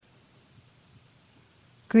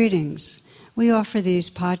Greetings. We offer these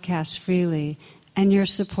podcasts freely, and your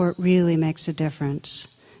support really makes a difference.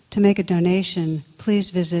 To make a donation,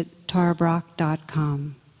 please visit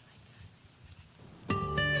tarabrach.com.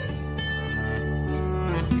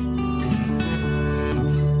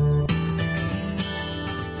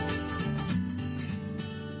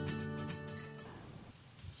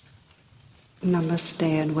 Namaste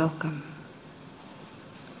and welcome.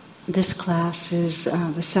 This class is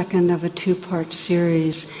the second of a two-part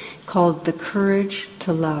series called The Courage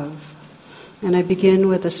to Love. And I begin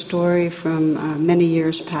with a story from many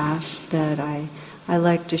years past that I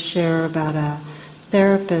like to share about a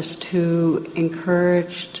therapist who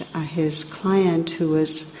encouraged his client who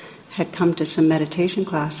had come to some meditation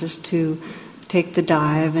classes to take the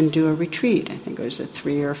dive and do a retreat. I think it was a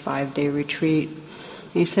 3 or 5 day retreat.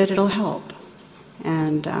 And he said it'll help.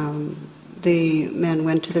 And the man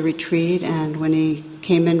went to the retreat, and when he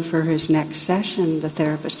came in for his next session, the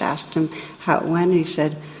therapist asked him how it went, and he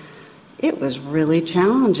said, it was really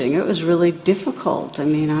challenging. It was really difficult. I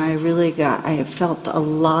mean, I felt a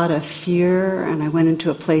lot of fear, and I went into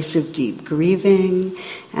a place of deep grieving,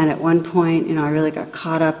 and at one point, I really got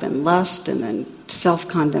caught up in lust and then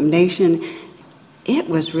self-condemnation. It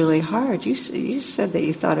was really hard. You said that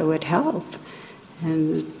you thought it would help.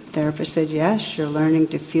 And the therapist said, yes, you're learning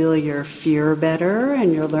to feel your fear better,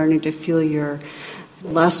 and you're learning to feel your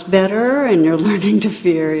lust better, and you're learning to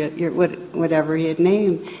fear whatever he had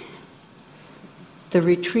named. The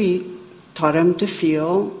retreat taught him to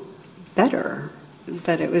feel better,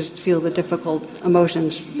 but it was feel the difficult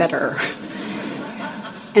emotions better.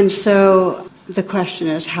 And so the question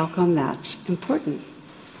is, how come that's important?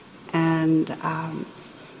 And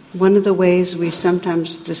one of the ways we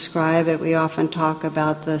sometimes describe it, we often talk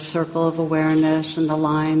about the circle of awareness and the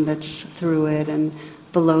line that's through it, and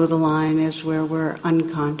below the line is where we're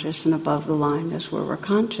unconscious, and above the line is where we're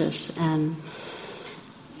conscious. And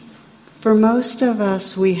for most of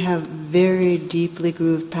us, we have very deeply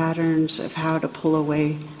grooved patterns of how to pull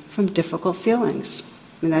away from difficult feelings.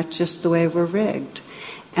 I mean, that's just the way we're rigged.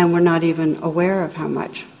 And we're not even aware of how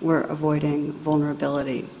much we're avoiding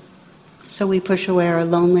vulnerability. So we push away our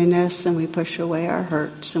loneliness, and we push away our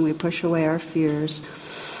hurts, and we push away our fears.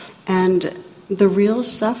 And the real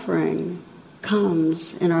suffering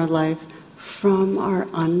comes in our life from our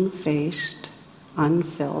unfaced,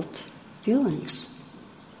 unfelt feelings,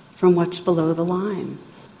 from what's below the line.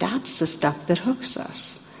 That's the stuff that hooks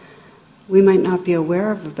us. We might not be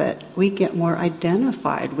aware of it, but we get more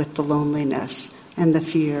identified with the loneliness and the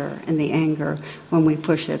fear and the anger when we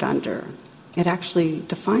push it under. It actually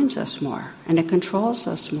defines us more, and it controls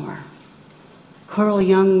us more. Carl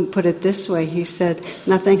Jung put it this way. He said,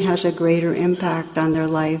 nothing has a greater impact on their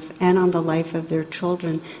life and on the life of their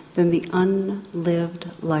children than the unlived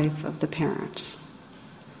life of the parents.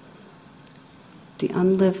 The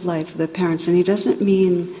unlived life of the parents. And he doesn't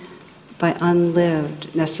mean by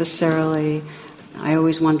unlived necessarily, I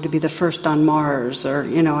always wanted to be the first on Mars, or,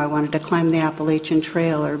 I wanted to climb the Appalachian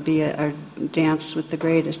Trail or or dance with the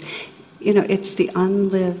greatest. It's the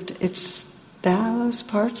unlived, it's those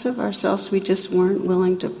parts of ourselves we just weren't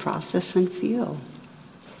willing to process and feel.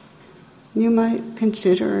 You might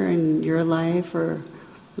consider in your life or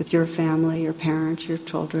with your family, your parents, your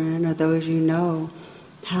children, or those you know,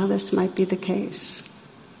 how this might be the case.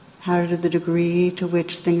 How to the degree to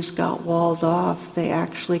which things got walled off, they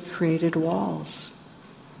actually created walls.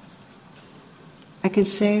 I can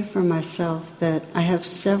say for myself that I have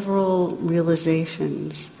several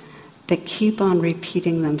realizations that keep on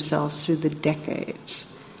repeating themselves through the decades.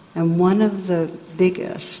 And one of the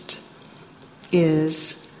biggest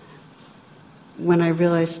is when I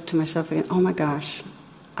realized to myself again, oh my gosh,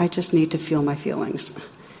 I just need to feel my feelings.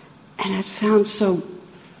 And it sounds so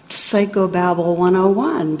psychobabble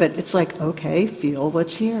 101, but it's like, okay, feel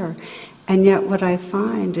what's here. And yet what I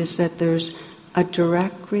find is that there's a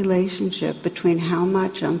direct relationship between how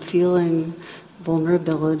much I'm feeling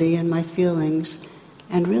vulnerability in my feelings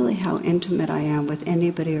and really how intimate I am with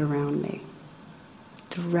anybody around me.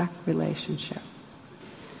 Direct relationship.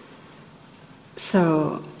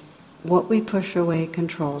 So what we push away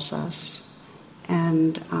controls us,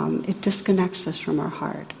 and it disconnects us from our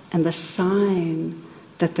heart. And the sign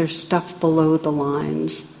that there's stuff below the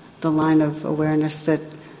lines, the line of awareness that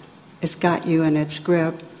has got you in its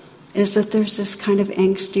grip, is that there's this kind of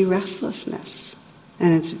angsty restlessness.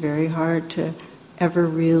 And it's very hard to ever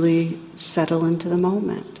really settle into the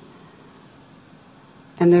moment.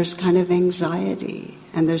 And there's kind of anxiety,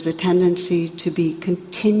 and there's a tendency to be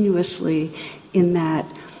continuously in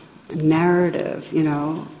that narrative,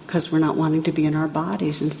 because we're not wanting to be in our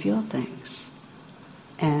bodies and feel things.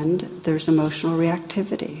 and there's emotional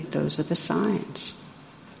reactivity. Those are the signs.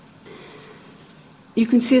 You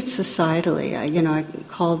can see it societally. I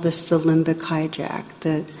call this the limbic hijack,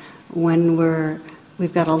 that when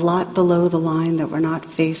we've got a lot below the line that we're not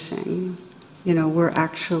facing, we're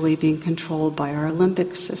actually being controlled by our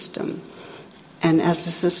limbic system. And as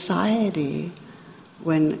a society,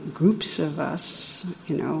 when groups of us,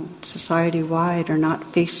 society-wide, are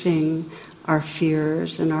not facing our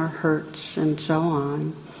fears and our hurts and so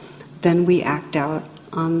on, then we act out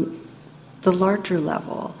on the larger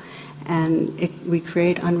level. And we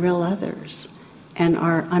create unreal others. And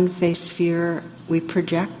our unfaced fear, we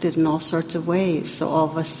project it in all sorts of ways. So all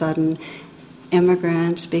of a sudden,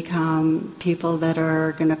 immigrants become people that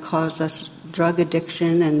are going to cause us drug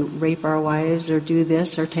addiction and rape our wives or do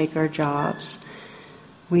this or take our jobs.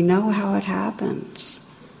 We know how it happens.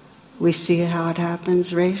 We see how it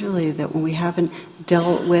happens racially, that when we haven't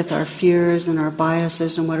dealt with our fears and our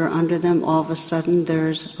biases and what are under them, all of a sudden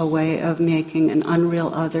there's a way of making an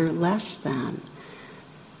unreal other less than.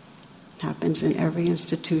 It happens in every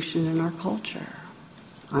institution in our culture.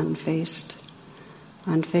 Unfaced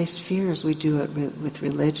fears. We do it with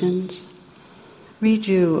religions. Read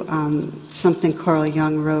you something Carl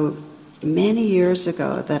Jung wrote many years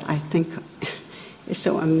ago that I think is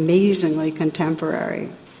so amazingly contemporary.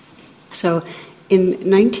 So in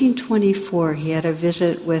 1924, he had a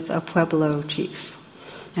visit with a Pueblo chief.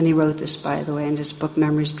 And he wrote this, by the way, in his book,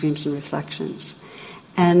 Memories, Dreams, and Reflections.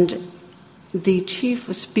 And the chief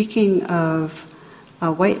was speaking of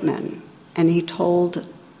white men. And he told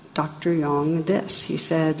Dr. Jung this. He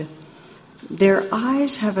said, their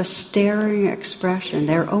eyes have a staring expression.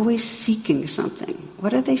 They're always seeking something.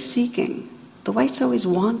 What are they seeking? The whites always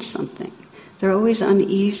want something. They're always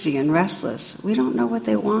uneasy and restless. We don't know what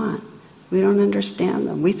they want. We don't understand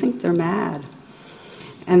them. We think they're mad.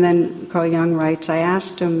 And then Carl Jung writes, I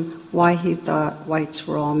asked him why he thought whites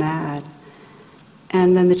were all mad.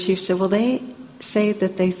 And then the chief said, well, they say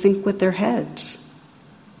that they think with their heads.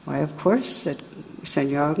 Why, of course, said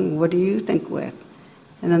Jung, what do you think with?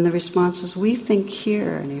 And then the response is, we think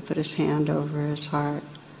here. And he put his hand over his heart.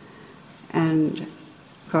 And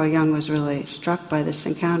Carl Jung was really struck by this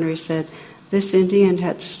encounter. He said, this Indian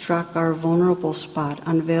had struck our vulnerable spot,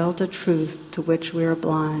 unveiled a truth to which we are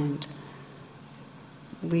blind.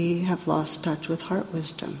 We have lost touch with heart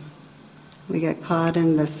wisdom. We get caught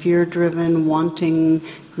in the fear-driven, wanting,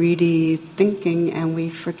 greedy thinking, and we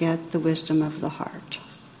forget the wisdom of the heart.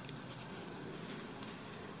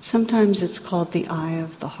 Sometimes it's called the eye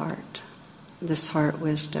of the heart, this heart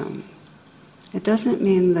wisdom. It doesn't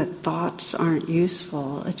mean that thoughts aren't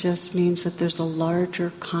useful. It just means that there's a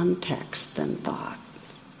larger context than thought.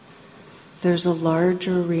 There's a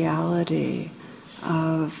larger reality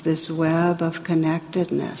of this web of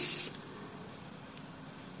connectedness.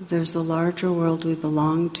 There's a larger world we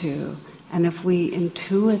belong to. And if we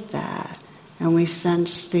intuit that, and we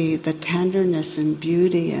sense the tenderness and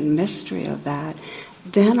beauty and mystery of that,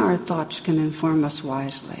 then our thoughts can inform us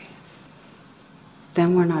wisely.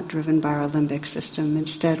 Then we're not driven by our limbic system.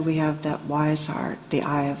 Instead, we have that wise heart, the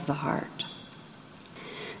eye of the heart.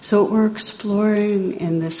 So what we're exploring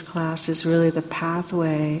in this class is really the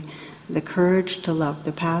pathway, the courage to love,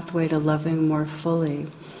 the pathway to loving more fully.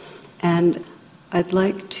 And I'd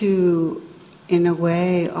like to, in a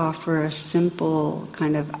way, offer a simple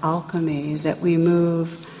kind of alchemy that we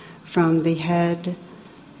move from the head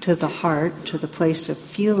to the heart, to the place of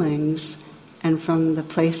feelings, and from the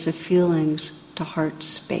place of feelings to heart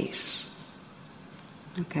space.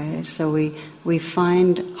 Okay, so we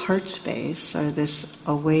find heart space, or this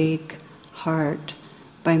awake heart,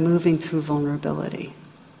 by moving through vulnerability.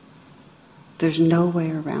 There's no way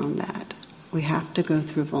around that. We have to go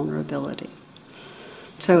through vulnerability.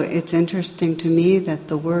 So it's interesting to me that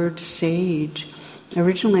the word sage,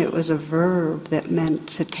 originally it was a verb that meant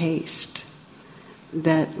to taste.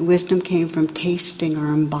 That wisdom came from tasting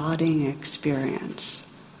or embodying experience,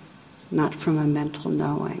 not from a mental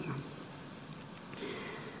knowing.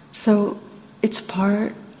 So it's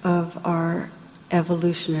part of our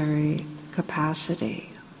evolutionary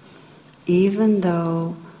capacity. Even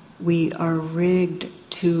though we are rigged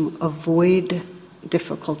to avoid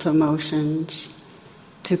difficult emotions,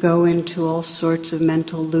 to go into all sorts of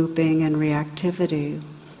mental looping and reactivity,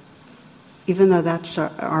 even though that's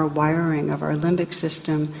our wiring of our limbic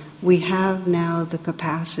system, we have now the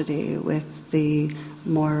capacity with the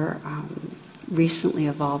more recently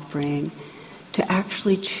evolved brain to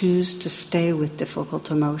actually choose to stay with difficult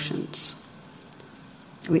emotions.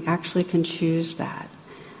 We actually can choose that.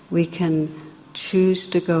 We can choose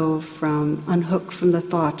to go from, unhook from the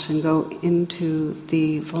thoughts and go into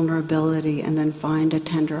the vulnerability and then find a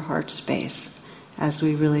tender heart space as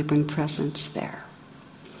we really bring presence there.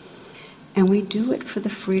 And we do it for the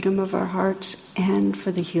freedom of our hearts and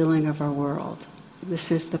for the healing of our world.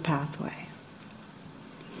 This is the pathway.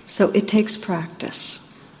 So it takes practice.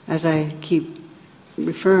 As I keep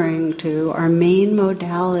referring to, our main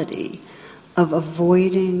modality of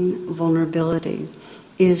avoiding vulnerability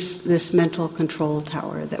is this mental control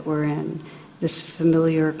tower that we're in, this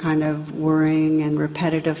familiar kind of worrying and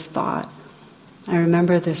repetitive thought. I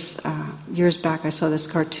remember this, years back I saw this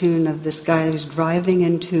cartoon of this guy who's driving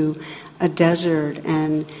into a desert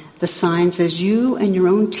and the sign says, "You and your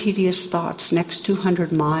own tedious thoughts, next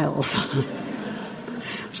 200 miles."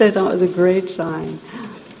 Which I thought was a great sign.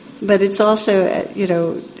 But it's also,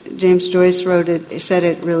 James Joyce said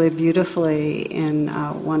it really beautifully in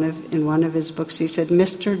one of his books. He said,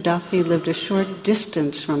 "Mr. Duffy lived a short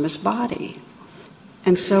distance from his body."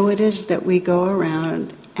 And so it is that we go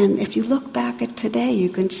around, and if you look back at today, you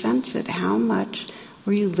can sense it. How much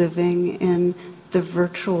were you living in the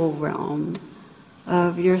virtual realm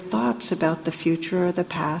of your thoughts about the future or the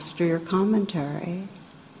past or your commentary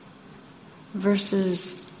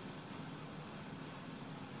versus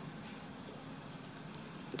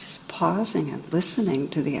just pausing and listening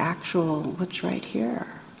to the actual what's right here,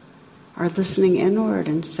 or listening inward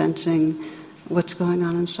and sensing what's going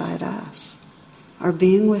on inside us, or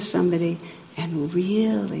being with somebody and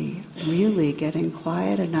really, really getting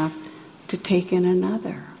quiet enough to take in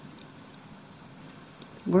another.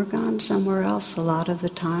 We're gone somewhere else a lot of the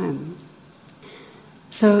time.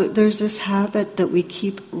 So there's this habit that we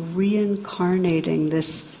keep reincarnating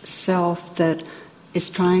this self that is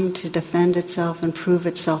trying to defend itself and prove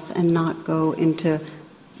itself and not go into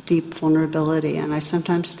deep vulnerability. And I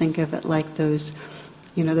sometimes think of it like those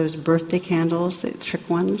birthday candles, the trick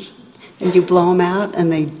ones. And you blow them out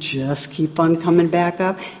and they just keep on coming back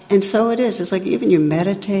up. And so it is. It's like even you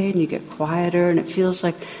meditate and you get quieter and it feels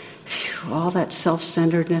like all that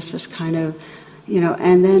self-centeredness is kind of,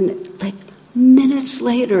 and then like minutes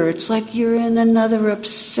later, it's like you're in another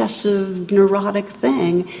obsessive, neurotic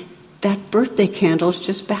thing. That birthday candle's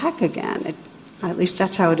just back again. At least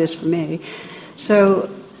that's how it is for me. So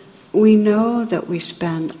we know that we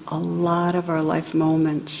spend a lot of our life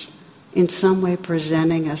moments in some way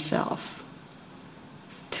presenting a self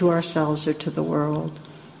to ourselves or to the world.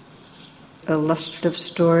 An illustrative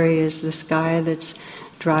story is this guy that's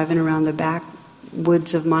driving around the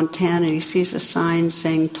backwoods of Montana and he sees a sign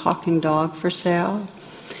saying "talking dog for sale."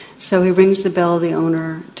 So he rings the bell, the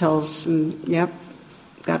owner tells him, "Yep,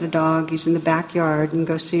 got a dog, he's in the backyard, and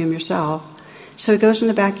go see him yourself." So he goes in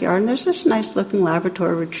the backyard and there's this nice looking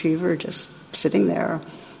Labrador retriever just sitting there.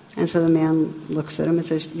 And so the man looks at him and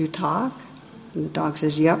says, "You talk?" And the dog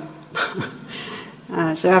says, "Yep."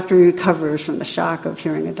 So after he recovers from the shock of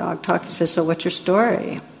hearing a dog talk, he says, "So what's your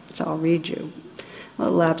story?" So I'll read you.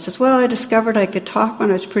 Well, the lab says, "Well, I discovered I could talk when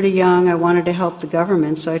I was pretty young. I wanted to help the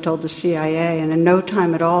government, so I told the CIA. And in no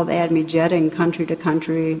time at all, they had me jetting country to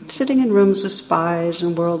country, sitting in rooms with spies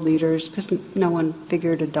and world leaders, because no one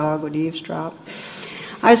figured a dog would eavesdrop.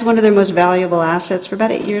 I was one of their most valuable assets for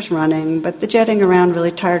about 8 years running, but the jetting around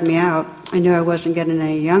really tired me out. I knew I wasn't getting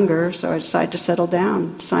any younger, so I decided to settle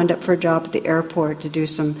down. Signed up for a job at the airport to do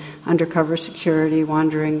some undercover security,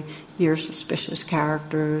 wandering near suspicious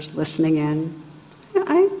characters, listening in.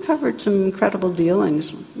 I covered some incredible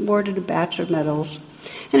dealings, awarded a batch of medals.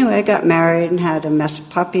 Anyway, I got married and had a mess of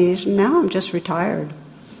puppies, and now I'm just retired."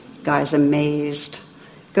 Guy's amazed.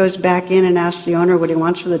 Goes back in and asks the owner what he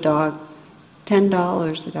wants for the dog.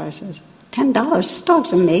 $10, the guy says. $10? This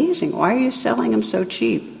dog's amazing. Why are you selling him so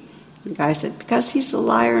cheap? The guy said, "Because he's a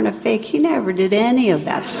liar and a fake. He never did any of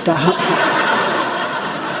that stuff."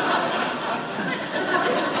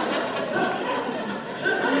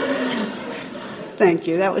 Thank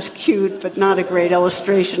you. That was cute, but not a great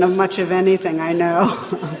illustration of much of anything, I know.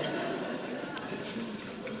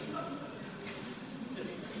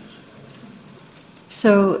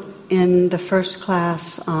 So in the first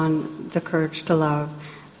class on the courage to love,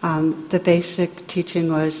 the basic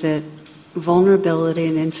teaching was that vulnerability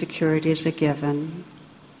and insecurity is a given.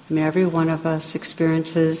 I mean, every one of us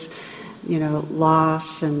experiences,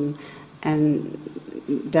 loss and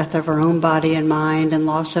death of our own body and mind and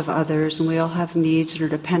loss of others, and we all have needs that are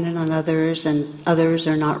dependent on others, and others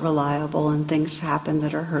are not reliable, and things happen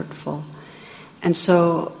that are hurtful. And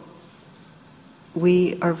so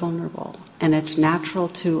we are vulnerable, and it's natural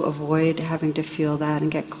to avoid having to feel that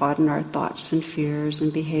and get caught in our thoughts and fears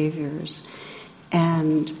and behaviors.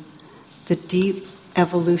 And the deep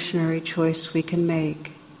evolutionary choice we can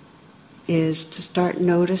make is to start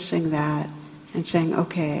noticing that and saying,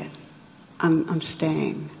 okay, I'm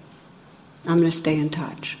staying. I'm going to stay in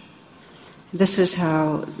touch. This is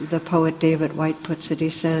how the poet David Whyte puts it. He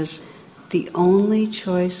says, the only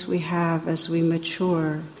choice we have as we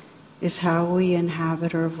mature is how we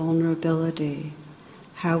inhabit our vulnerability,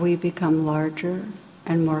 how we become larger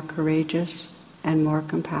and more courageous and more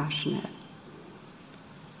compassionate.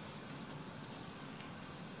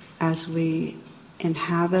 As we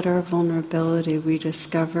inhabit our vulnerability, we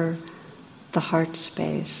discover the heart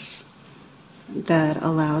space that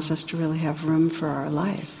allows us to really have room for our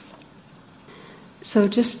life. So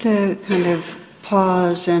just to kind of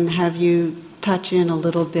pause and have you touch in a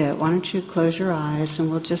little bit, why don't you close your eyes and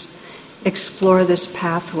we'll just explore this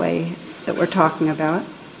pathway that we're talking about.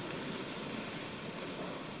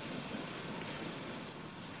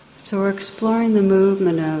 So we're exploring the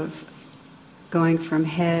movement of going from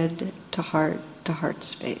head to heart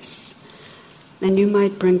space. And you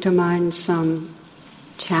might bring to mind some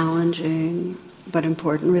challenging but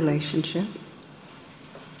important relationship.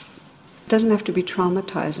 It doesn't have to be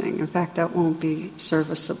traumatizing. In fact, that won't be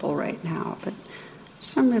serviceable right now. But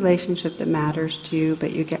some relationship that matters to you,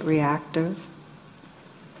 but you get reactive.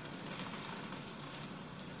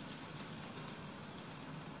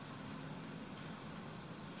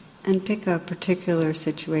 And pick a particular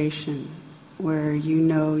situation where you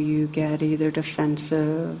know you get either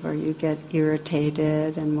defensive or you get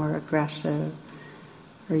irritated and more aggressive,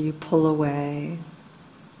 or you pull away.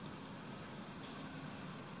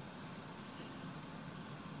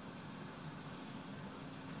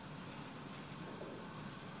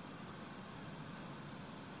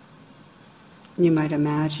 You might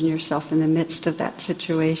imagine yourself in the midst of that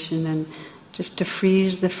situation and just to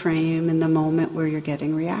freeze the frame in the moment where you're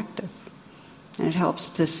getting reactive. And it helps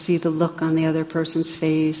to see the look on the other person's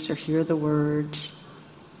face or hear the words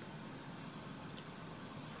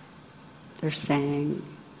they're saying.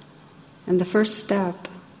 And the first step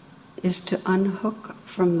is to unhook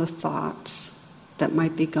from the thoughts that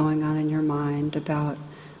might be going on in your mind about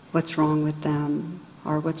what's wrong with them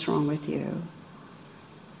or what's wrong with you.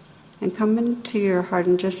 And come into your heart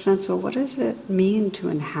and just sense, well, what does it mean to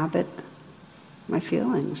inhabit my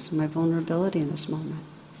feelings, my vulnerability in this moment?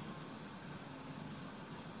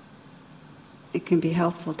 It can be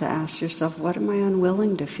helpful to ask yourself, what am I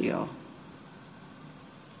unwilling to feel?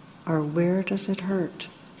 Or where does it hurt?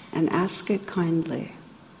 And ask it kindly.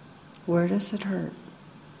 Where does it hurt?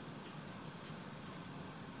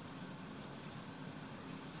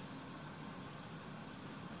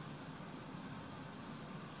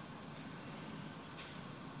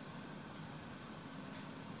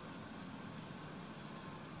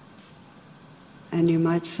 And you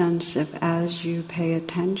might sense if as you pay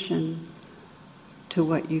attention to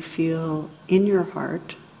what you feel in your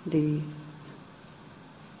heart, the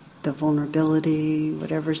vulnerability,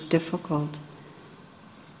 whatever's difficult,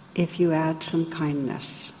 if you add some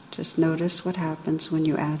kindness. Just notice what happens when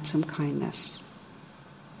you add some kindness.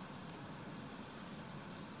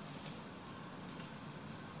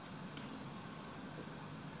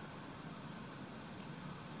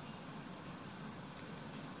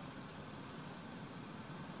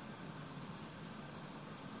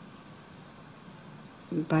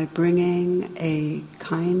 By bringing a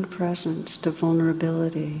kind presence to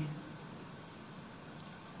vulnerability,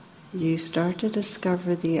 you start to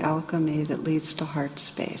discover the alchemy that leads to heart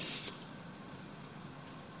space.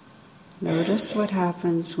 Notice what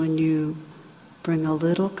happens when you bring a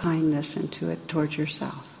little kindness into it towards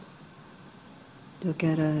yourself. You'll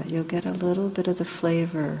get a little bit of the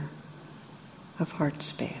flavor of heart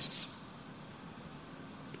space.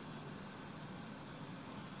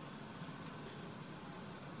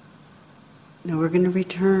 Now we're going to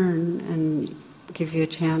return and give you a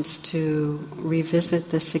chance to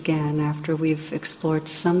revisit this again after we've explored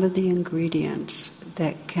some of the ingredients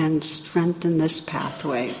that can strengthen this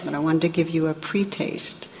pathway. But I wanted to give you a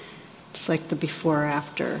pre-taste. It's like the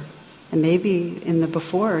before-after. And maybe in the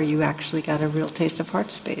before you actually got a real taste of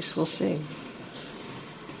heart space. We'll see.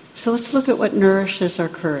 So let's look at what nourishes our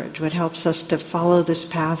courage, what helps us to follow this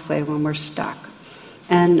pathway when we're stuck.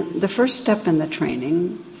 And the first step in the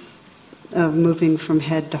training of moving from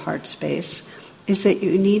head to heart space is that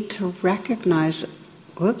you need to recognize,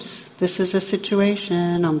 whoops, this is a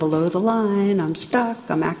situation, I'm below the line, I'm stuck,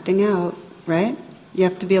 I'm acting out, right? You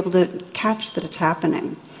have to be able to catch that it's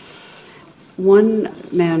happening. One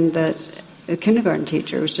man, a kindergarten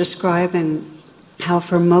teacher, was describing how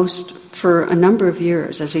for a number of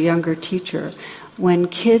years as a younger teacher, when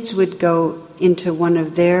kids would go into one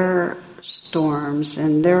of their storms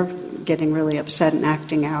and they're getting really upset and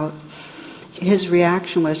acting out, his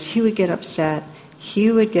reaction was he would get upset,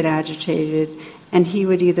 he would get agitated, and he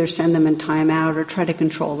would either send them in timeout or try to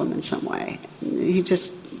control them in some way.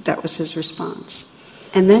 That was his response.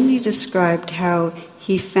 And then he described how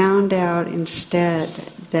he found out instead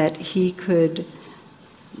that he could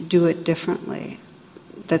do it differently.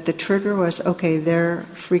 That the trigger was, okay, they're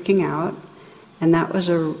freaking out, and that was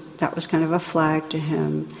kind of a flag to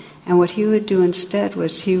him. And what he would do instead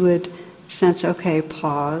was he would sense, okay,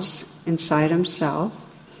 pause inside himself,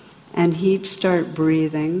 and he'd start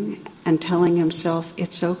breathing and telling himself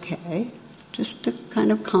it's okay, just to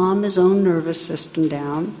kind of calm his own nervous system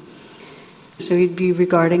down. So he'd be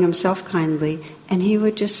regarding himself kindly, and he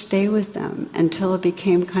would just stay with them until it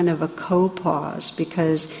became kind of a co-pause,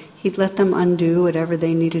 because he'd let them undo whatever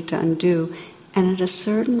they needed to undo. And at a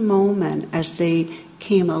certain moment, as they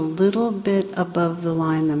came a little bit above the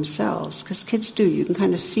line themselves, because kids do, you can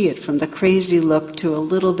kind of see it from the crazy look to a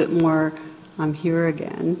little bit more, I'm here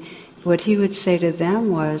again. What he would say to them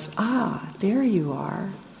was, there you are.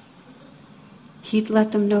 He'd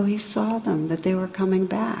let them know he saw them, that they were coming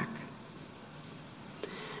back.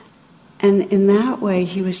 And in that way,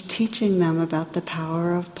 he was teaching them about the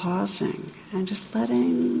power of pausing and just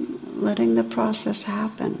letting the process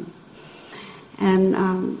happen. And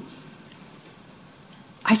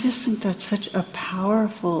I just think that's such a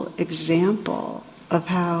powerful example of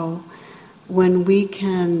how when we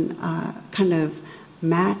can kind of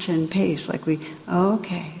match and pace, like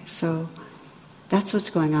okay, so that's what's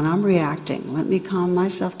going on. I'm reacting. Let me calm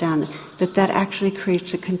myself down. That actually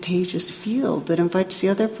creates a contagious field that invites the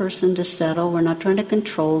other person to settle. We're not trying to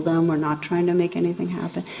control them. We're not trying to make anything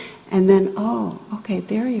happen. And then, okay,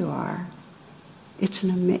 there you are. It's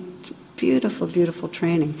beautiful, beautiful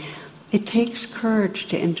training. It takes courage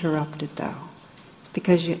to interrupt it, though,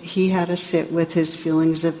 because he had to sit with his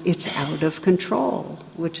feelings of it's out of control,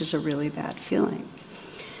 which is a really bad feeling.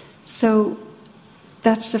 So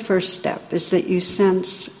that's the first step, is that you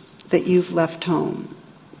sense that you've left home.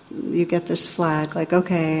 You get this flag, like,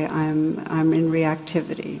 okay, I'm in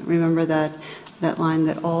reactivity. Remember that line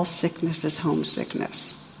that all sickness is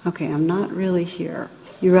homesickness. Okay, I'm not really here.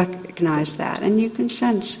 You recognize that, and you can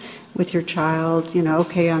sense with your child,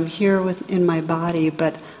 okay, I'm here in my body,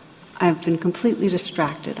 but I've been completely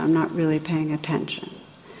distracted. I'm not really paying attention.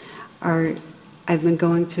 Or I've been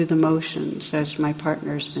going through the motions as my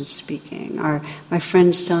partner's been speaking, or my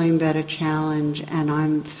friend's telling me about a challenge and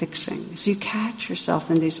I'm fixing. So you catch yourself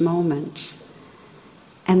in these moments,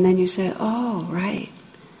 and then you say, oh, right.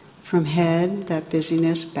 From head, that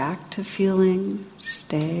busyness, back to feeling,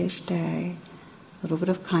 stay, a little bit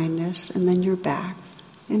of kindness, and then you're back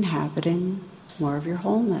inhabiting more of your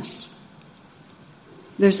wholeness.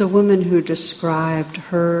 There's a woman who described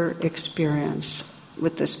her experience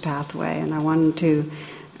with this pathway, and I wanted to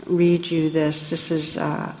read you this. This is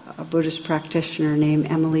a Buddhist practitioner named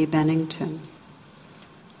Emily Bennington.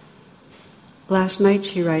 Last night,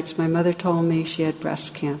 she writes, my mother told me she had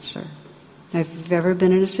breast cancer. If you've ever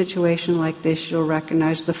been in a situation like this, you'll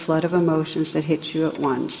recognize the flood of emotions that hits you at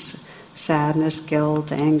once. Sadness,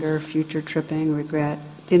 guilt, anger, future tripping, regret.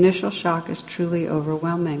 The initial shock is truly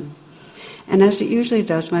overwhelming. And as it usually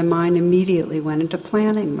does, my mind immediately went into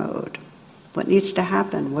planning mode. What needs to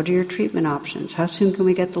happen? What are your treatment options? How soon can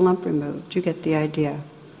we get the lump removed? You get the idea.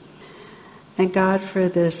 Thank God for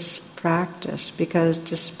this practice, because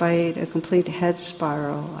despite a complete head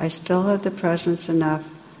spiral, I still had the presence enough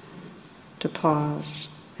to pause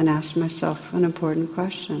and ask myself an important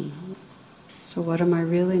question. So what am I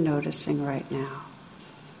really noticing right now?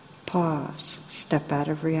 Pause. Step out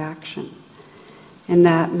of reaction. In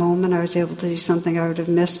that moment, I was able to see something I would have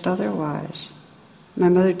missed otherwise. My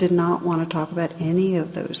mother did not want to talk about any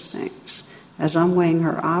of those things. As I'm weighing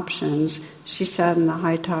her options, she sat in the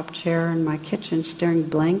high-top chair in my kitchen staring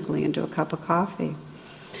blankly into a cup of coffee.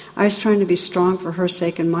 I was trying to be strong for her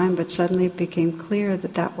sake and mine, but suddenly it became clear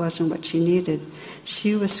that that wasn't what she needed.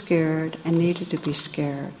 She was scared and needed to be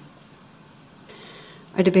scared.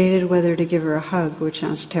 I debated whether to give her a hug, which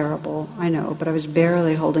sounds terrible, I know, but I was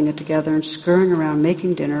barely holding it together and scurrying around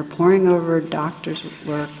making dinner, poring over doctor's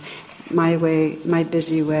work. My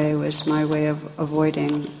busy way was my way of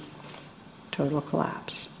avoiding total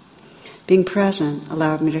collapse. Being present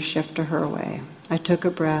allowed me to shift to her way. I took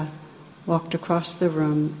a breath, walked across the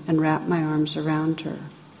room, and wrapped my arms around her.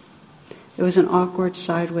 It was an awkward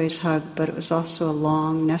sideways hug, but it was also a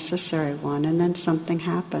long, necessary one, and then something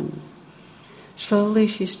happened. Slowly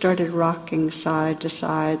she started rocking side to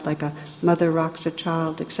side like a mother rocks a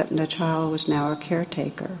child, except the child was now a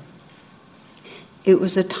caretaker. It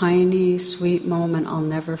was a tiny, sweet moment I'll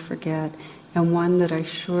never forget, and one that I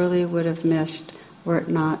surely would have missed were it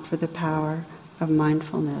not for the power of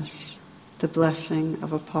mindfulness, the blessing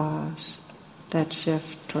of a pause, that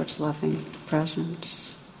shift towards loving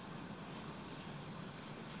presence.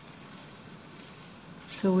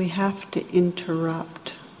 So we have to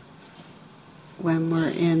interrupt when we're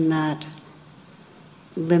in that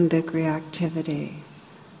limbic reactivity.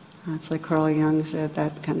 It's like Carl Jung said,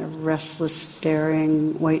 that kind of restless,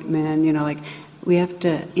 staring white man, like we have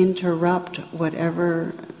to interrupt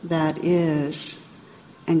whatever that is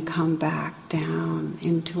and come back down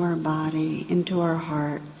into our body, into our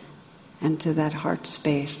heart, and to that heart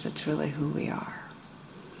space that's really who we are.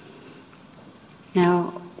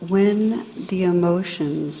 Now, when the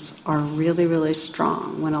emotions are really, really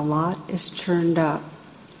strong, when a lot is churned up,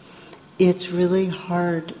 it's really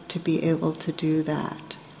hard to be able to do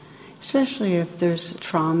that. Especially if there's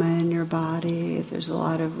trauma in your body, if there's a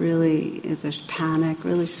lot of if there's panic,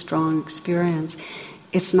 really strong experience,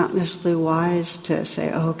 it's not necessarily wise to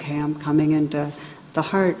say, okay, I'm coming into the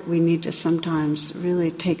heart. We need to sometimes really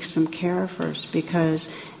take some care first because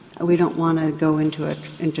we don't want to go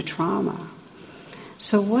into trauma.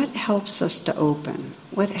 So what helps us to open?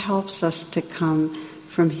 What helps us to come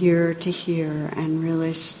from here to here and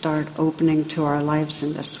really start opening to our lives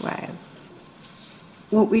in this way?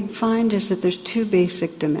 What we'd find is that there's two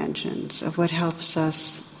basic dimensions of what helps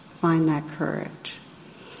us find that courage.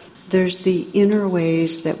 There's the inner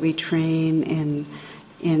ways that we train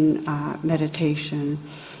in meditation,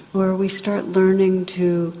 where we start learning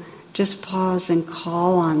to just pause and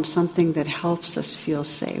call on something that helps us feel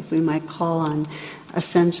safe. We might call on a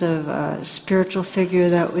sense of a spiritual figure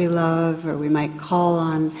that we love, or we might call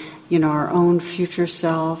on, our own future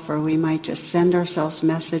self, or we might just send ourselves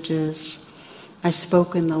messages. I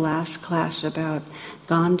spoke in the last class about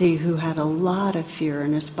Gandhi, who had a lot of fear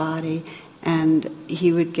in his body, and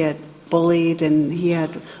he would get bullied, and he had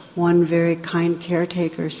one very kind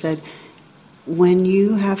caretaker said, when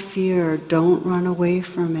you have fear, don't run away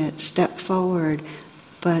from it, step forward,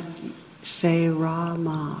 but say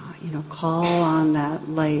Rama, call on that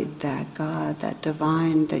light, that God, that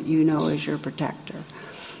divine that is your protector.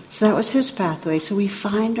 So that was his pathway. So we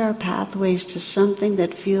find our pathways to something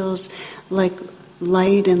that feels like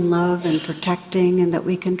light and love and protecting and that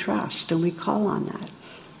we can trust, and we call on that.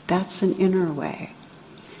 That's an inner way.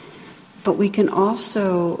 But we can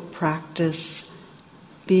also practice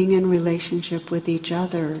being in relationship with each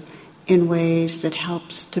other in ways that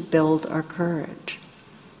helps to build our courage.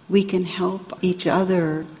 We can help each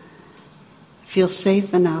other feel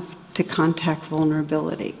safe enough to contact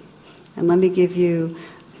vulnerability. And let me give you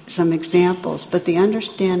some examples, but the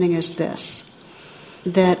understanding is this,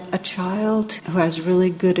 that a child who has really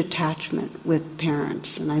good attachment with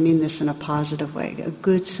parents, and I mean this in a positive way, a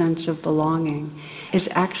good sense of belonging, is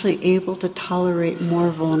actually able to tolerate more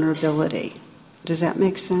vulnerability. Does that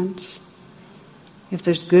make sense? If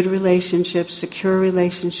there's good relationships, secure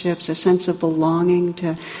relationships, a sense of belonging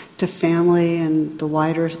to family and the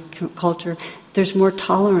wider culture, there's more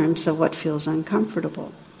tolerance of what feels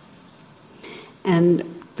uncomfortable.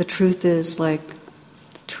 And the truth is, like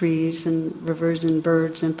trees and rivers and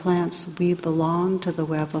birds and plants, we belong to the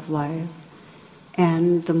web of life.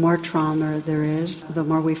 And the more trauma there is, the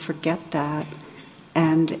more we forget that.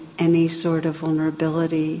 And any sort of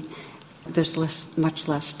vulnerability, there's much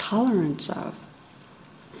less tolerance of.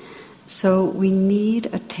 So we need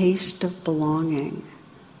a taste of belonging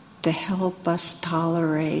to help us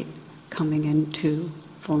tolerate coming into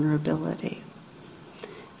vulnerability.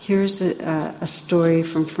 Here's a story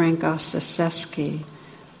from Frank Ostaseski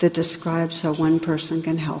that describes how one person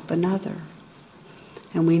can help another.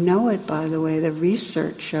 And we know it, by the way, the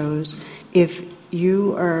research shows if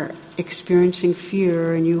you are experiencing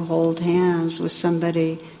fear and you hold hands with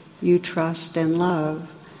somebody you trust and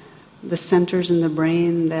love, the centers in the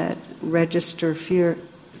brain that register fear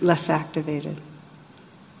less activated.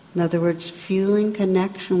 In other words, feeling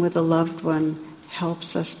connection with a loved one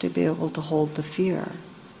helps us to be able to hold the fear.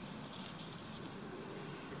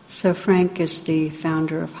 So Frank is the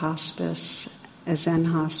founder of hospice, a Zen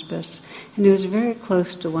hospice, and he was very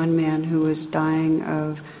close to one man who was dying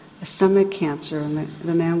of a stomach cancer, and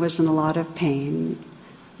the man was in a lot of pain,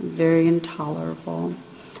 very intolerable.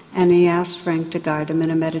 And he asked Frank to guide him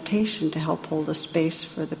in a meditation to help hold a space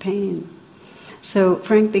for the pain. So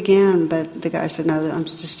Frank began, but the guy said, no,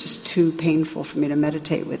 it's just too painful for me to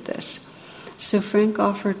meditate with this. So Frank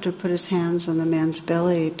offered to put his hands on the man's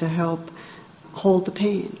belly to help hold the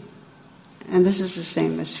pain. And this is the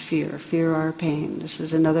same as fear. Fear or pain. This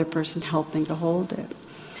is another person helping to hold it.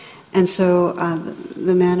 And so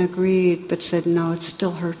the man agreed, but said, no, it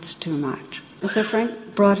still hurts too much. And so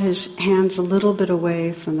Frank brought his hands a little bit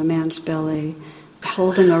away from the man's belly,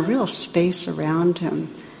 holding a real space around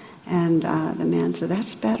him. And the man said,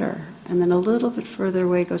 "That's better." And then a little bit further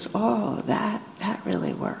away goes, "Oh, that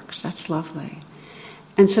really works. That's lovely."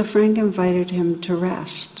 And so Frank invited him to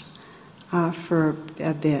rest for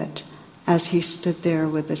a bit as he stood there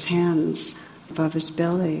with his hands above his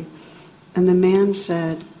belly. And the man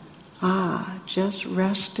said, "Just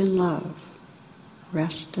rest in love.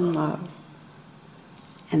 Rest in love."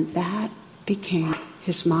 And that became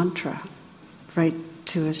his mantra right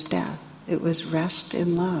to his death. It was rest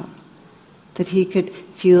in love. That he could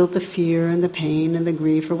feel the fear and the pain and the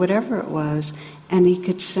grief or whatever it was, and he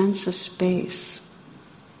could sense a space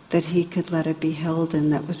that he could let it be held in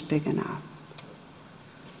that was big enough.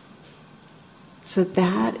 So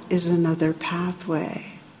that is another pathway,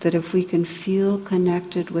 that if we can feel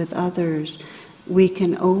connected with others, we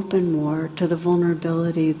can open more to the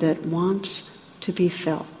vulnerability that wants to be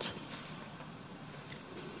felt.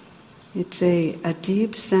 It's a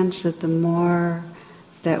deep sense that the more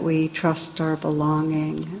that we trust our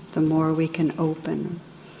belonging, the more we can open.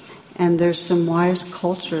 And there's some wise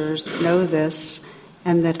cultures that know this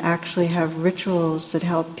and that actually have rituals that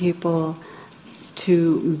help people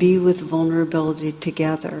to be with vulnerability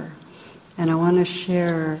together. And I want to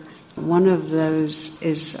share one of those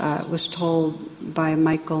was told by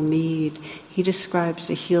Michael Meade. He describes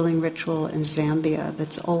a healing ritual in Zambia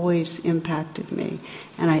that's always impacted me.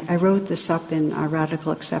 And I wrote this up in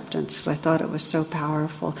Radical Acceptance because I thought it was so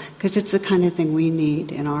powerful, because it's the kind of thing we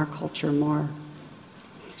need in our culture more.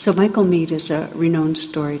 So Michael Meade is a renowned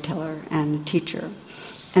storyteller and teacher.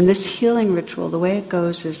 And this healing ritual, the way it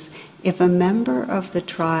goes is, if a member of the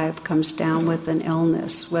tribe comes down with an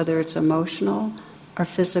illness, whether it's emotional or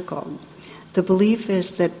physical, the belief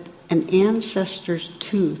is that an ancestor's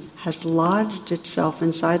tooth has lodged itself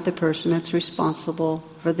inside the person that's responsible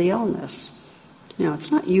for the illness. You know, it's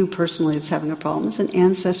not you personally that's having a problem, it's an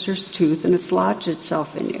ancestor's tooth, and it's lodged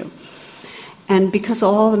itself in you. And because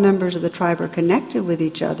all the members of the tribe are connected with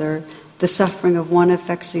each other, the suffering of one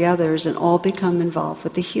affects the others, and all become involved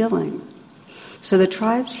with the healing. So the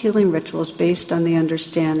tribe's healing ritual is based on the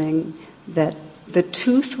understanding that the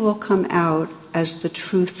tooth will come out as the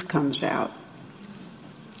truth comes out.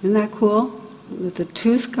 Isn't that cool? That the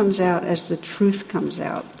tooth comes out as the truth comes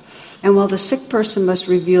out. And while the sick person must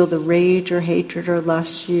reveal the rage or hatred or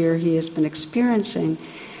lust she or he has been experiencing,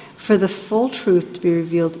 for the full truth to be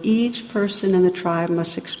revealed, each person in the tribe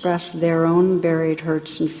must express their own buried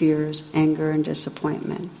hurts and fears, anger and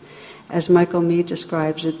disappointment. As Michael Meade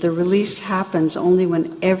describes it, the release happens only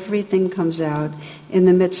when everything comes out in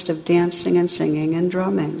the midst of dancing and singing and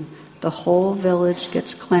drumming. The whole village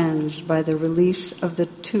gets cleansed by the release of the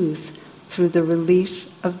tooth through the release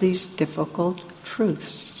of these difficult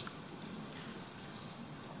truths.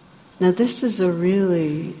 Now this is a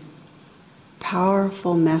really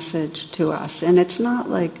powerful message to us, and it's not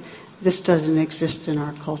like this doesn't exist in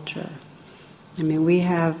our culture. I mean, we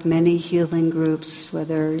have many healing groups,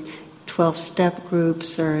 whether 12-step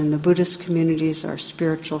groups or in the Buddhist communities or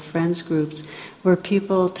spiritual friends groups, where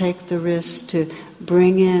people take the risk to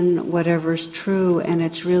bring in whatever's true, and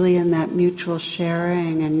it's really in that mutual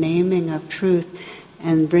sharing and naming of truth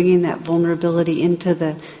and bringing that vulnerability into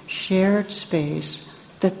the shared space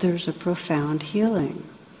that there's a profound healing.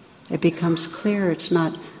 It becomes clear it's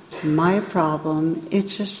not my problem,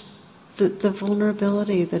 it's just the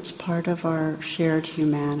vulnerability that's part of our shared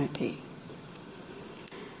humanity.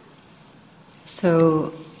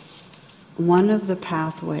 So one of the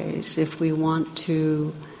pathways, if we want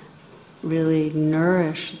to really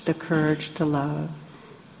nourish the courage to love,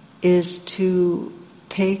 is to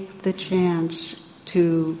take the chance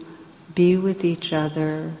to be with each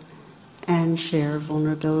other and share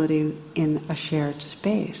vulnerability in a shared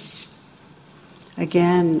space.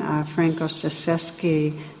 Again, Frank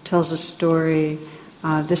Ostaseski tells a story,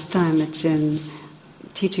 this time it's in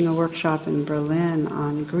teaching a workshop in Berlin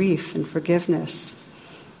on grief and forgiveness.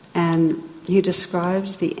 And he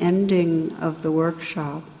describes the ending of the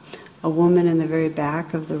workshop. A woman in the very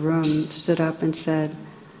back of the room stood up and said,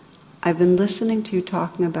 "I've been listening to you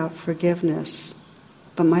talking about forgiveness,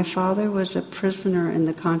 but my father was a prisoner in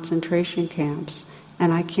the concentration camps,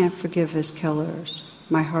 and I can't forgive his killers.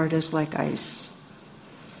 My heart is like ice."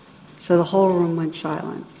 So the whole room went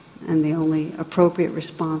silent, and the only appropriate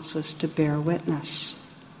response was to bear witness.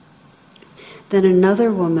 Then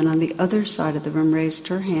another woman on the other side of the room raised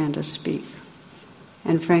her hand to speak.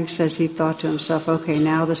 And Frank says he thought to himself, okay,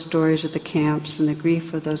 now the stories of the camps and the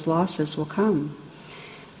grief of those losses will come.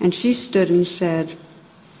 And she stood and said,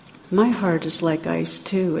 "My heart is like ice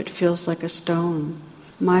too. It feels like a stone.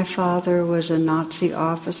 My father was a Nazi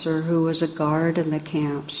officer who was a guard in the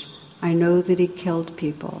camps. I know that he killed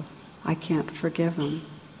people. I can't forgive him.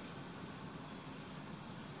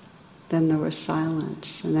 Then there was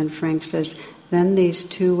silence. And then Frank says, then these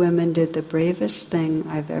two women did the bravest thing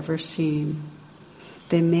I've ever seen.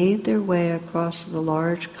 They made their way across the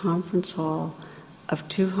large conference hall of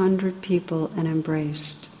 200 people and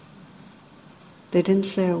embraced. They didn't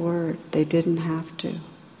say a word. They didn't have to.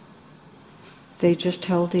 They just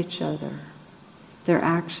held each other. Their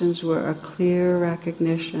actions were a clear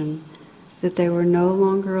recognition that they were no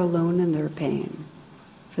longer alone in their pain.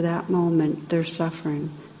 For that moment, their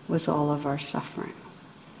suffering was all of our suffering.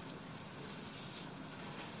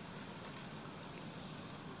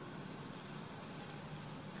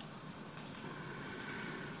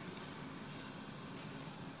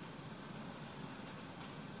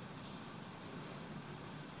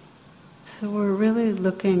 So we're really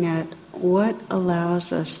looking at what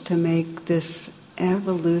allows us to make this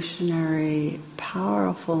evolutionary,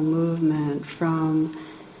 powerful movement from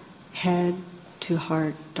head to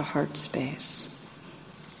heart space.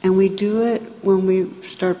 And we do it when we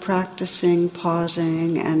start practicing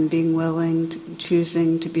pausing and being willing,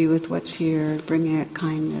 choosing to be with what's here, bringing it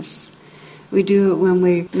kindness. We do it when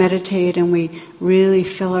we meditate and we really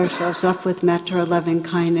fill ourselves up with metta or loving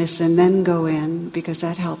kindness and then go in, because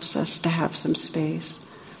that helps us to have some space.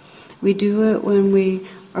 We do it when we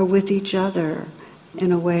are with each other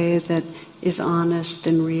in a way that is honest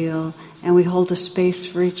and real, and we hold a space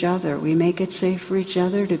for each other. We make it safe for each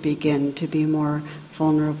other to begin to be more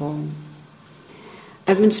vulnerable.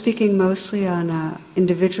 I've been speaking mostly on an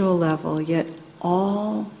individual level, yet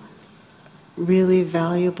all really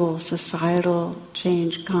valuable societal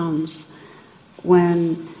change comes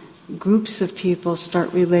when groups of people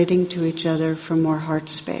start relating to each other from more heart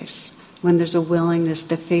space, when there's a willingness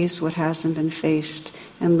to face what hasn't been faced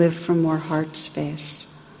and live from more heart space.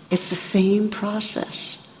 It's the same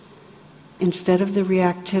process. Instead of the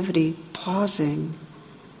reactivity, pausing,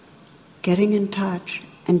 getting in touch,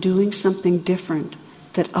 and doing something different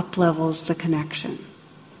that uplevels the connection.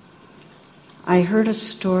 I heard a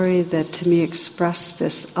story that to me expressed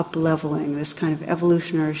this up-leveling, this kind of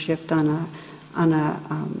evolutionary shift on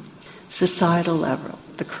a societal level,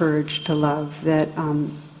 the courage to love, that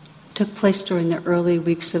took place during the early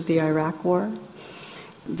weeks of the Iraq War.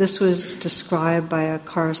 This was described by a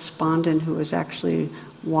correspondent who was actually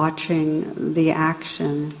watching the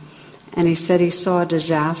action, and he said he saw a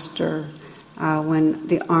disaster when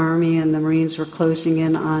the army and the Marines were closing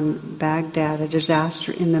in on Baghdad, a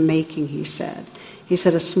disaster in the making, he said. He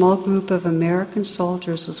said a small group of American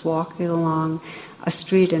soldiers was walking along a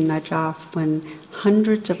street in Najaf when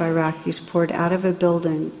hundreds of Iraqis poured out of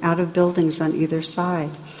buildings on either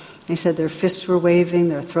side. He said their fists were waving,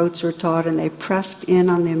 their throats were taut, and they pressed in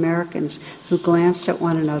on the Americans, who glanced at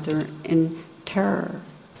one another in terror.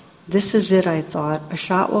 This is it, I thought. A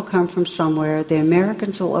shot will come from somewhere, the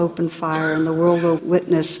Americans will open fire, and the world will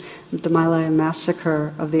witness the My Lai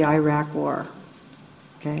massacre of the Iraq War.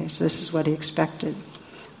 Okay, so this is what he expected.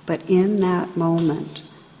 But in that moment,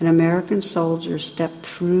 an American soldier stepped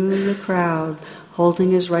through the crowd,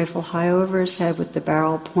 holding his rifle high over his head with the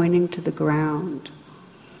barrel pointing to the ground.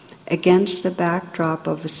 Against the backdrop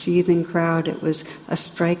of a seething crowd, it was a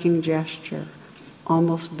striking gesture,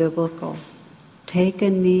 almost biblical. "Take a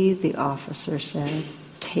knee," the officer said.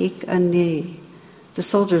 "Take a knee." The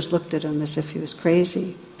soldiers looked at him as if he was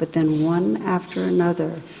crazy, but then one after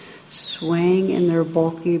another, swaying in their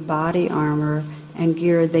bulky body armor and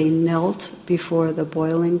gear, they knelt before the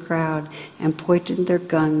boiling crowd and pointed their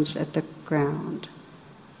guns at the ground.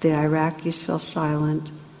 The Iraqis fell silent.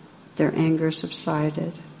 Their anger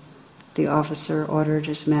subsided. The officer ordered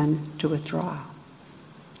his men to withdraw.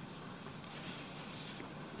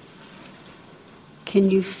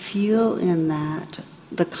 Can you feel in that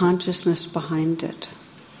the consciousness behind it?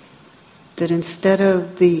 That instead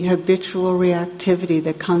of the habitual reactivity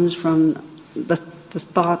that comes from the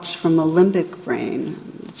thoughts from a limbic brain,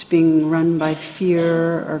 it's being run by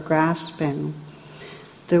fear or grasping,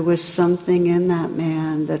 there was something in that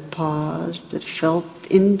man that paused, that felt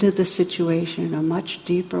into the situation in a much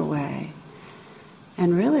deeper way,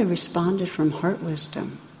 and really responded from heart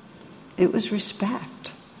wisdom. It was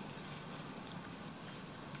respect.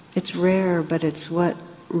 It's rare, but it's what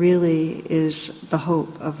really is the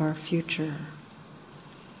hope of our future.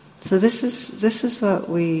 So this is what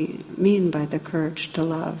we mean by the courage to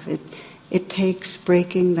love. It takes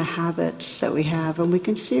breaking the habits that we have, and we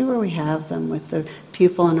can see where we have them with the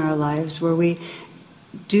people in our lives, where we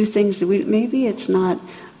do things that maybe it's not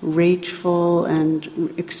rageful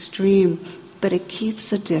and extreme, but it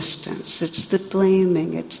keeps a distance. It's the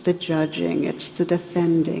blaming, it's the judging, it's the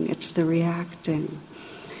defending, it's the reacting.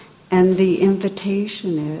 And the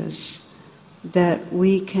invitation is that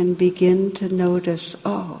we can begin to notice,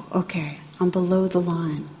 oh, okay, I'm below the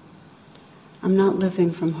line. I'm not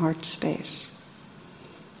living from heart space.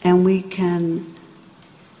 And we can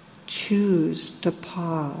choose to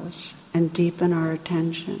pause and deepen our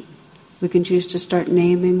attention. We can choose to start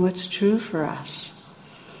naming what's true for us.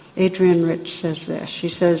 Adrienne Rich says this. She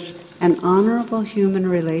says, an honorable human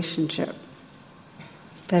relationship,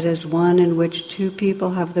 that is one in which two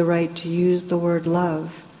people have the right to use the word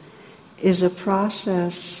love, is a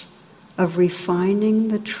process of refining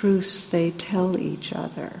the truths they tell each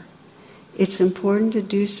other. It's important to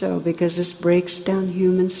do so because this breaks down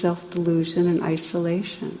human self-delusion and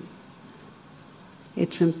isolation.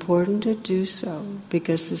 It's important to do so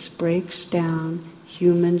because this breaks down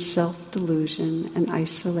human self-delusion and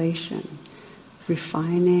isolation,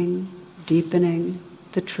 refining, deepening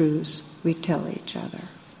the truths we tell each other.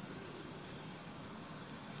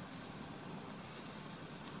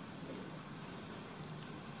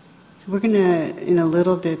 We're going to, in a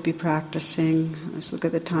little bit, be practicing, let's look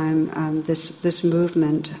at the time, this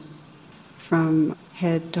movement from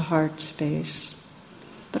head to heart space.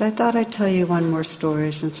 But I thought I'd tell you one more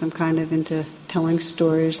story, since I'm kind of into telling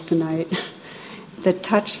stories tonight, that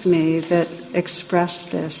touched me, that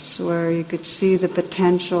expressed this, where you could see the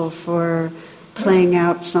potential for playing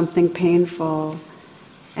out something painful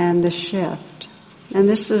and the shift. And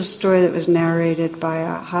this is a story that was narrated by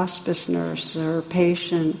a hospice nurse. Her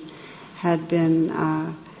patient had been,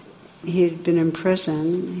 he had been in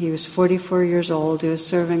prison. He was 44 years old. He was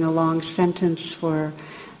serving a long sentence for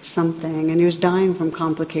something, and he was dying from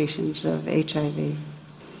complications of HIV.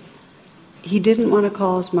 He didn't want to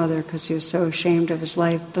call his mother because he was so ashamed of his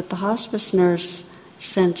life, but the hospice nurse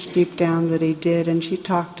sensed deep down that he did, and she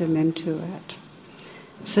talked him into it.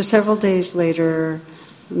 So several days later,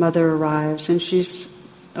 the mother arrives, and she's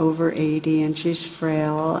over 80, and she's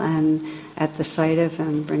frail, and at the sight of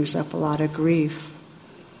him brings up a lot of grief.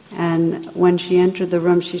 And when she entered the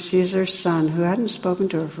room, she sees her son, who hadn't spoken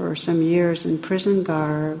to her for some years, in prison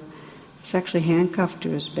garb. He's actually handcuffed to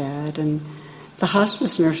his bed. And the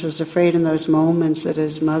hospice nurse was afraid in those moments that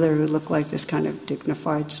his mother, who looked like this kind of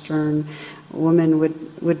dignified, stern woman,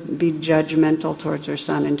 would be judgmental towards her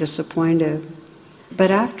son and disappointed.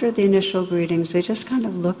 But after the initial greetings, they just kind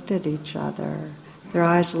of looked at each other. Their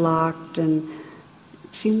eyes locked, and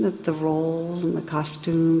it seemed that the roles and the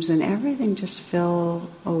costumes and everything just fell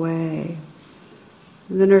away.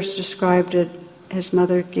 The nurse described it, his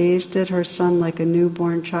mother gazed at her son like a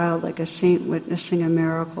newborn child, like a saint witnessing a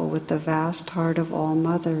miracle with the vast heart of all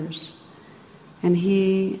mothers. And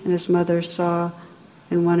he and his mother saw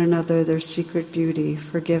in one another their secret beauty,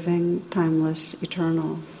 forgiving, timeless,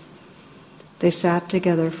 eternal. They sat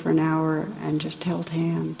together for an hour and just held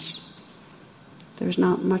hands. There was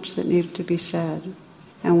not much that needed to be said.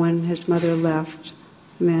 And when his mother left,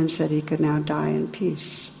 the man said he could now die in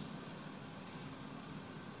peace.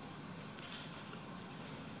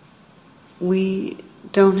 We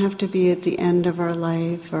don't have to be at the end of our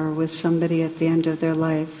life or with somebody at the end of their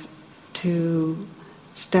life to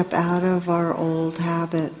step out of our old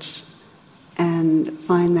habits and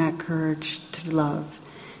find that courage to love.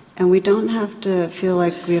 And we don't have to feel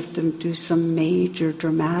like we have to do some major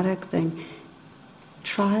dramatic thing.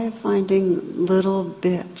 Try finding little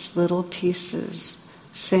bits, little pieces,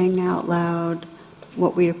 saying out loud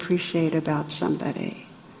what we appreciate about somebody.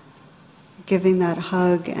 Giving that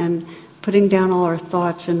hug and putting down all our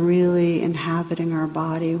thoughts and really inhabiting our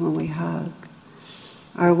body when we hug.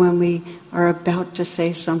 Or when we are about to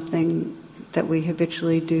say something that we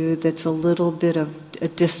habitually do that's a little bit of a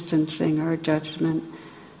distancing or a judgment.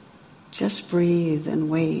 Just breathe and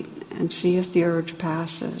wait and see if the urge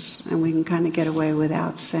passes, and we can kind of get away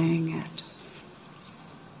without saying it.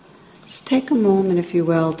 So take a moment, if you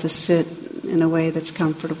will, to sit in a way that's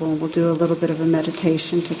comfortable. We'll do a little bit of a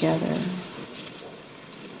meditation together.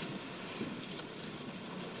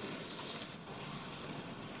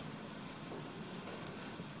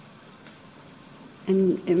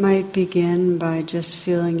 And it might begin by just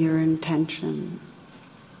feeling your intention.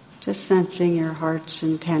 Just sensing your heart's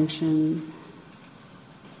intention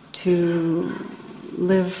to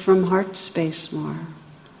live from heart space more.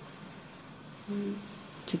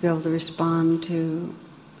 To be able to respond to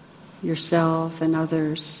yourself and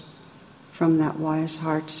others from that wise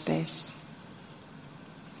heart space.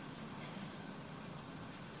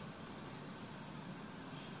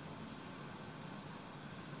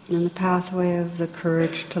 And the pathway of the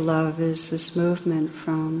courage to love is this movement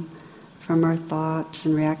from our thoughts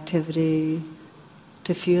and reactivity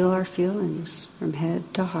to feel our feelings from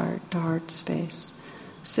head to heart space.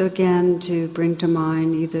 So again, to bring to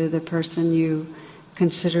mind either the person you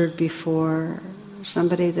considered before,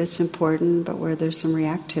 somebody that's important but where there's some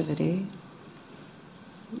reactivity,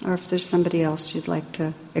 or if there's somebody else you'd like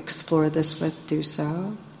to explore this with, do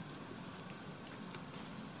so.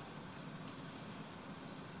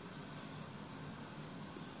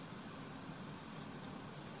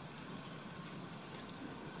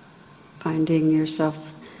 Finding yourself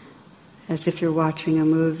as if you're watching a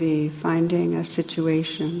movie, finding a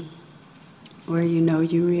situation where you know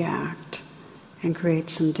you react and create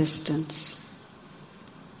some distance.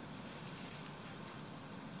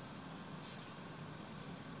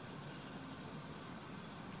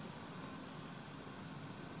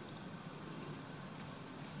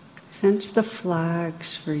 Sense the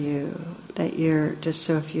flags for you that you're, just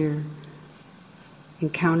so if you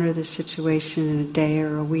encounter this situation in a day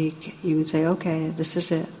or a week, you can say, okay, this is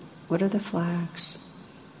it. What are the flags?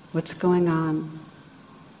 What's going on?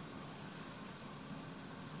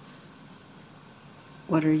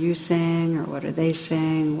 What are you saying or what are they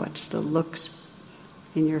saying? What's the looks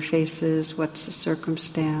in your faces? What's the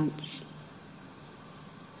circumstance?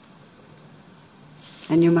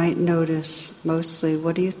 And you might notice mostly,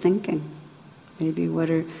 what are you thinking? Maybe what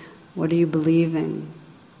are you believing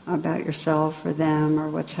about yourself or them or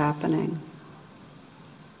what's happening?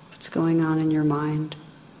 What's going on in your mind?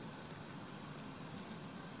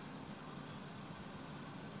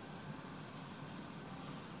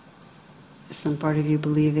 Is some part of you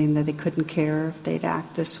believing that they couldn't care if they'd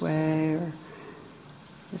act this way, or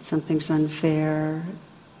that something's unfair,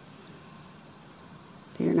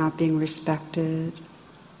 that you're not being respected?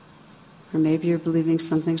 Or maybe you're believing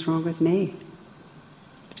something's wrong with me.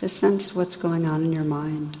 Just sense what's going on in your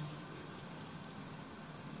mind.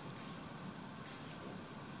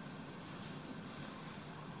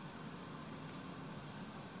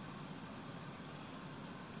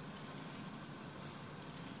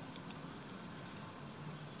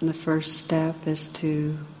 And the first step is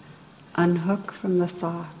to unhook from the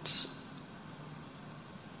thoughts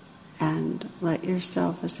and let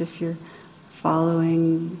yourself, as if you're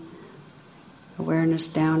following awareness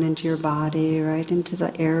down into your body, right into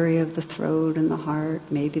the area of the throat and the heart,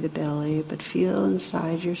 maybe the belly, but feel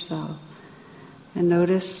inside yourself and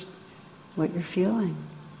notice what you're feeling.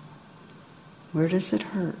 Where does it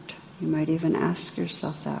hurt? You might even ask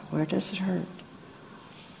yourself that. Where does it hurt?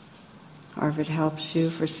 Or if it helps you,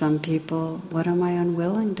 for some people, what am I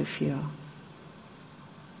unwilling to feel?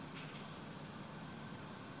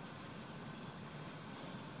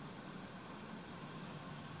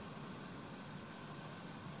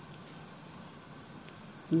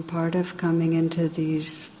 And part of coming into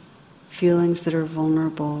these feelings that are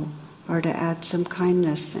vulnerable are to add some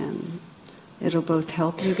kindness in. It'll both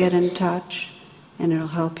help you get in touch and it'll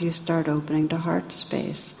help you start opening to heart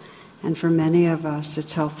space. And for many of us,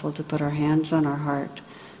 it's helpful to put our hands on our heart,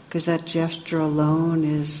 because that gesture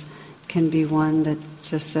alone can be one that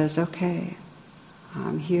just says, okay,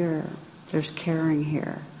 I'm here, there's caring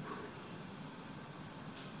here.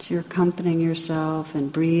 So you're accompanying yourself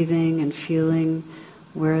and breathing and feeling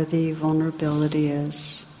where the vulnerability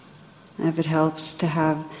is. And if it helps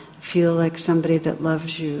to feel like somebody that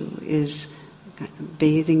loves you is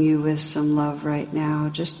bathing you with some love right now,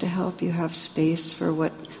 just to help you have space for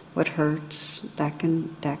what hurts, that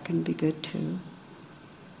can be good too.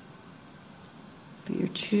 But you're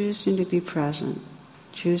choosing to be present,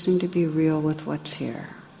 choosing to be real with what's here.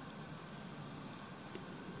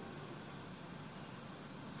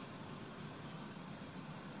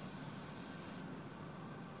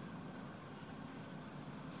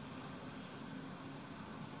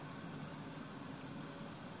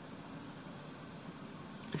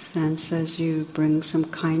 Sense as you bring some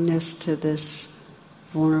kindness to this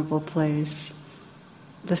vulnerable place,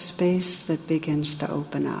 the space that begins to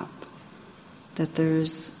open up, that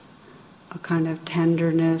there's a kind of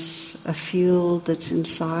tenderness, a field that's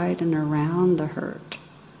inside and around the hurt.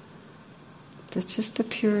 That's just a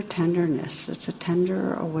pure tenderness. It's a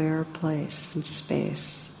tender, aware place and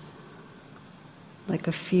space, like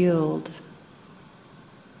a field.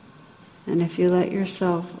 And if you let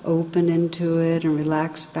yourself open into it and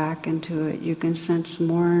relax back into it, you can sense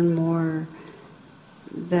more and more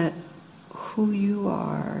that who you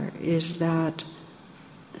are is that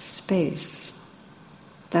space,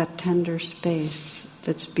 that tender space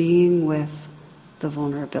that's being with the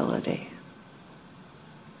vulnerability.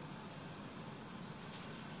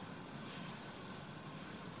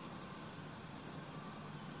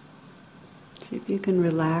 See if you can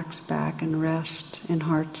relax back and rest in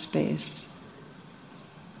heart space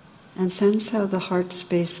And sense how the heart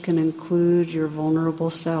space can include your vulnerable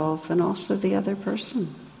self and also the other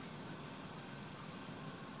person.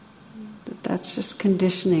 That's just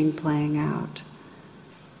conditioning playing out.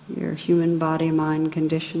 Your human body-mind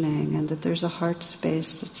conditioning, and that there's a heart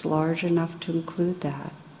space that's large enough to include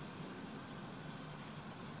that.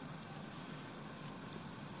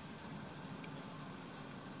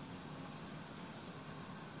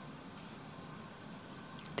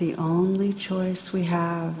 The only choice we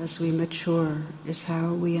have as we mature is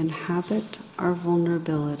how we inhabit our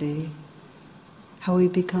vulnerability, how we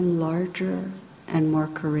become larger and more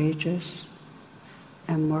courageous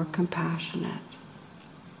and more compassionate.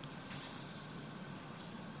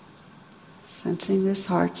 Sensing this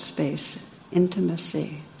heart space,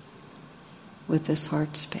 intimacy with this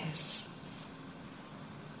heart space.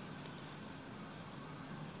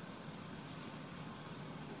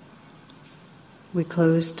 We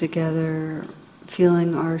close together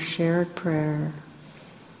feeling our shared prayer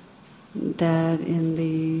that in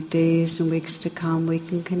the days and weeks to come we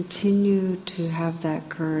can continue to have that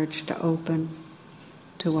courage to open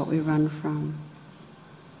to what we run from.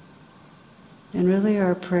 And really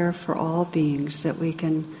our prayer for all beings, that we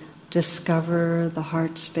can discover the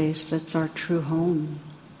heart space that's our true home.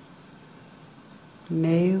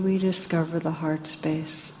 May we discover the heart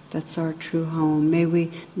space that's our true home. May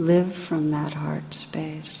we live from that heart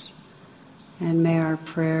space. And may our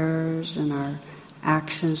prayers and our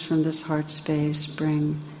actions from this heart space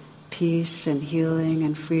bring peace and healing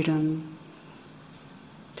and freedom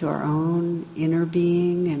to our own inner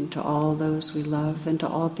being and to all those we love and to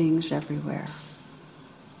all beings everywhere.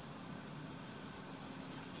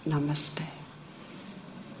 Namaste.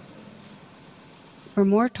 For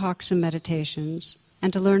more talks and meditations,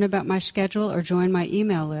 and to learn about my schedule or join my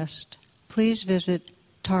email list, please visit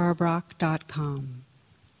tarabrach.com.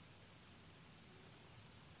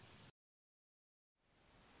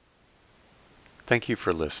 Thank you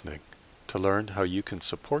for listening. To learn how you can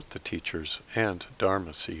support the teachers and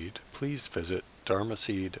Dharma Seed, please visit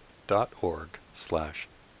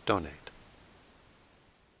dharmaseed.org/donate.